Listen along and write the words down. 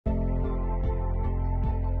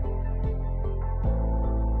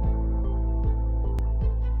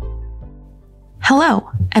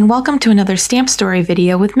Hello, and welcome to another stamp story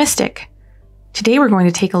video with Mystic. Today we're going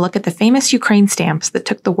to take a look at the famous Ukraine stamps that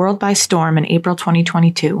took the world by storm in April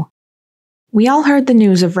 2022. We all heard the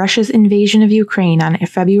news of Russia's invasion of Ukraine on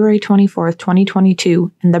February 24,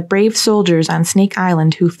 2022, and the brave soldiers on Snake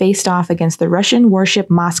Island who faced off against the Russian warship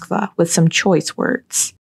Moskva with some choice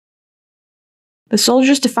words. The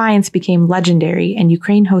soldiers' defiance became legendary, and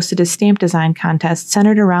Ukraine hosted a stamp design contest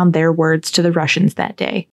centered around their words to the Russians that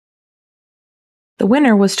day. The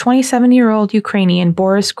winner was 27-year-old Ukrainian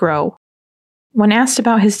Boris Groh. When asked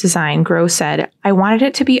about his design, Groh said, "I wanted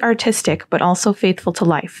it to be artistic but also faithful to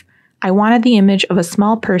life. I wanted the image of a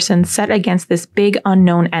small person set against this big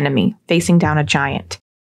unknown enemy, facing down a giant."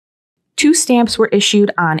 Two stamps were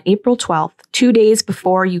issued on April 12th, 2 days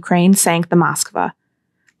before Ukraine sank the Moskva.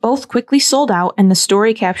 Both quickly sold out, and the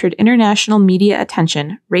story captured international media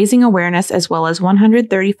attention, raising awareness as well as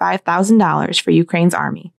 $135,000 for Ukraine's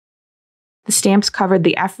army. The stamps covered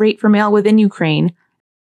the F rate for mail within Ukraine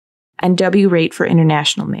and W rate for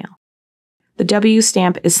international mail. The W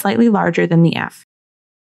stamp is slightly larger than the F.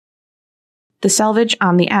 The salvage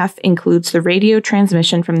on the F includes the radio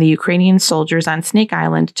transmission from the Ukrainian soldiers on Snake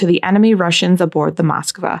Island to the enemy Russians aboard the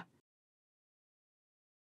Moskva.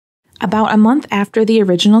 About a month after the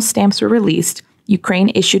original stamps were released, Ukraine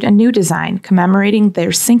issued a new design commemorating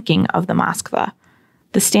their sinking of the Moskva.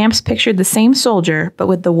 The stamps pictured the same soldier, but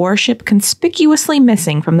with the warship conspicuously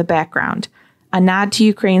missing from the background, a nod to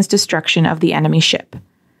Ukraine's destruction of the enemy ship.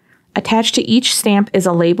 Attached to each stamp is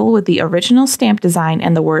a label with the original stamp design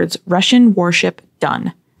and the words "Russian Warship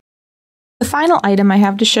Done." The final item I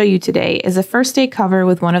have to show you today is a first day cover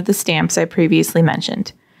with one of the stamps I previously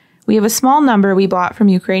mentioned. We have a small number we bought from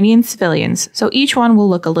Ukrainian civilians, so each one will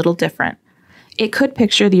look a little different. It could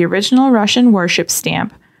picture the original Russian warship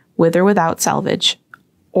stamp, with or without salvage,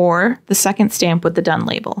 or the second stamp with the Done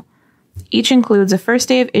label. Each includes a first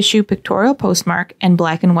day of issue pictorial postmark and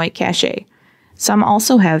black and white cachet. Some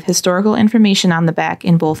also have historical information on the back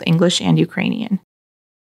in both English and Ukrainian.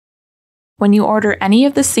 When you order any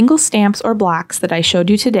of the single stamps or blocks that I showed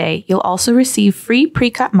you today, you'll also receive free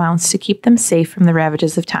pre-cut mounts to keep them safe from the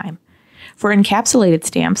ravages of time. For encapsulated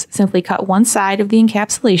stamps, simply cut one side of the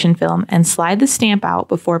encapsulation film and slide the stamp out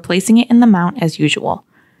before placing it in the mount as usual.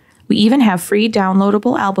 We even have free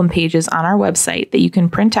downloadable album pages on our website that you can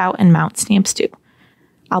print out and mount stamps to.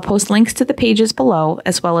 I'll post links to the pages below,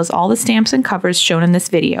 as well as all the stamps and covers shown in this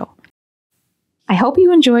video. I hope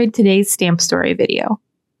you enjoyed today's stamp story video.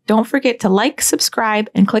 Don't forget to like, subscribe,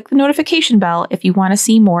 and click the notification bell if you want to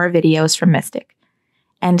see more videos from Mystic.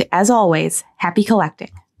 And as always, happy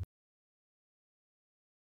collecting!